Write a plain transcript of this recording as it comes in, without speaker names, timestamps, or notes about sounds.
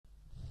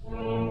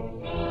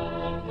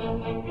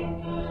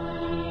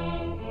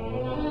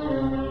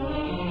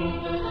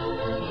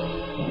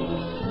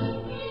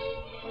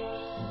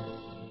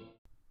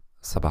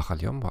صباح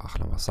اليوم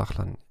وأهلا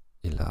وسهلا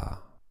إلى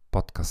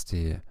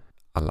بودكاست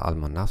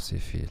العلم النفسي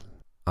في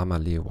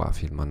العمل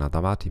وفي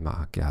المنظمات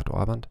مع جهاد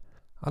أوبند،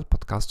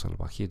 البودكاست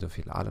الوحيد في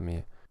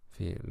العالم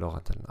في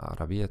اللغة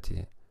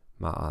العربية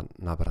مع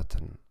نبرة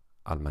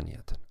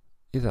ألمانية.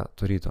 إذا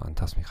تريد أن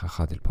تسمع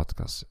هذا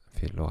البودكاست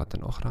في لغة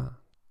أخرى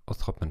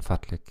اطلب من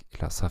فضلك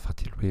إلى صفحة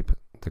الويب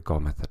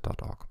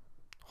thegomethod.org.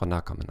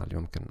 هناك من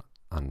اليمكن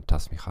أن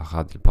تسمع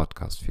هذا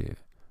البودكاست في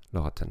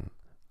لغة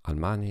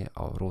ألماني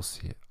أو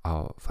روسي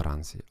أو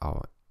فرنسي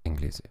أو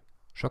إنجليزي.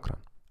 شكرا.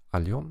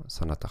 اليوم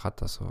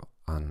سنتحدث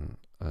عن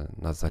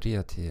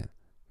نظرية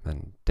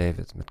من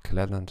ديفيد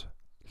ماكليلاند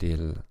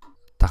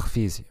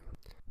للتحفيز.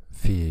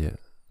 في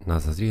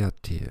نظرية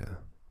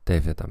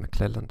ديفيد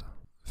ماكليلاند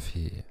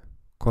في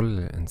كل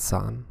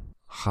إنسان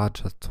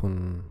حاجة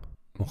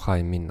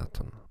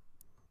مخيمنة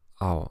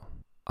أو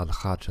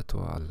الحاجة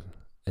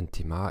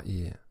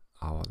الانتماء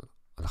أو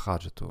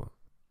الحاجة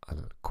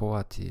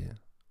القوة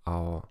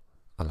أو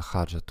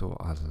الحاجة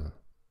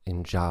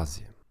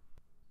الإنجاز.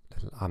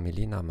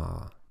 للعاملين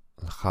مع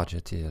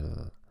الحاجة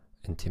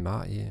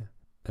الانتماء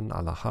من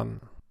الأهم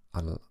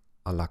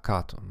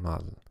العلاقات مع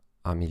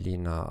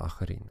العاملين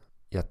آخرين،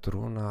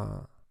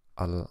 يترون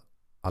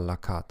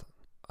العلاقات.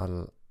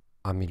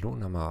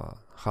 العاملون مع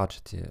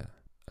حاجة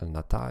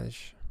النتائج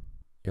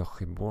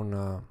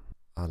يحبون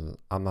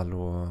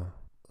العمل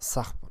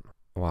صعبا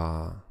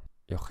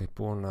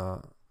ويحبون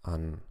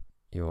أن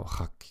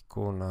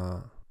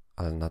يحققون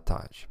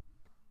النتائج.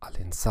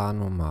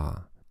 الإنسان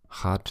مع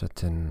حاجة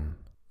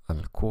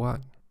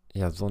القوة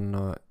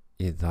يظن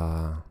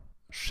إذا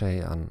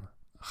شيئا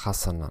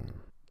حسنا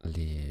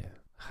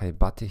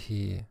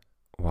لهيبته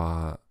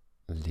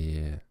ولموقعه،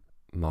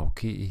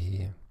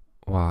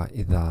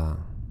 وإذا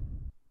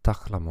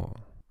تخلم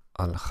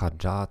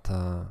الحاجات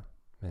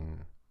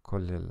من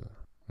كل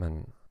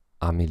من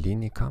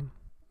عاملينك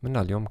من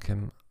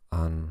اليمكن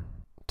أن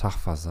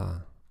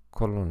تحفظ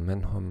كل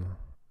منهم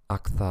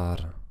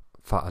أكثر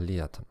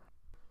فعالية.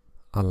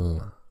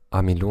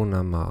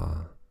 العاملون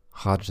مع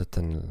حاجة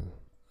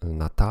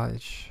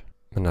النتائج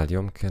من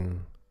اليمكن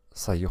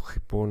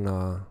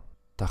سيحبون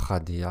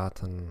تحديات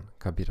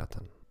كبيرة.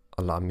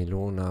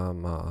 العاملون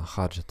مع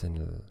حاجة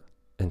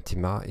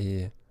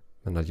الانتماء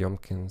من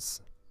اليمكن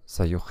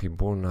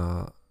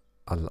سيحبون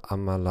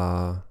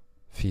العمل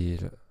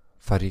في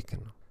فريق،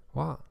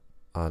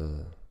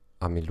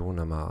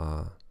 والعاملون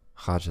مع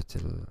حاجة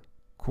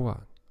القوة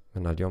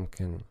من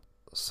اليمكن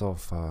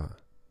سوف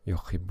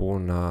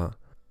يحبون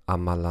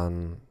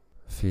عملا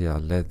في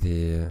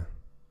الذي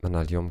من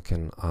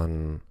اليمكن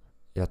أن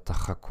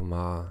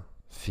يتحكم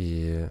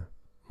في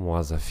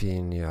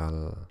موظفين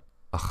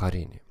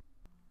الآخرين،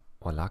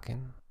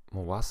 ولكن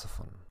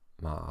موظف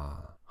مع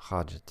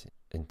حاجة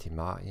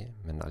انتماء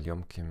من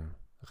اليمكن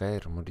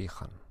غير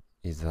مريحا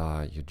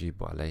إذا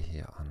يجب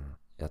عليه أن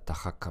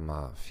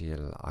يتحكم في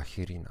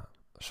الآخرين.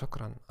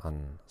 شكرا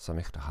أن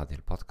سمعت هذه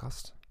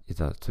البودكاست.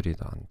 إذا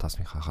تريد أن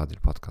تسمع هذه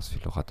البودكاست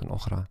في لغة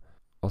أخرى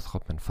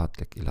اطلب من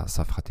فضلك إلى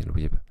صفحة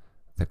الويب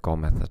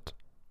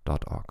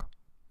thegomethod.org.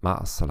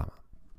 مع السلامة.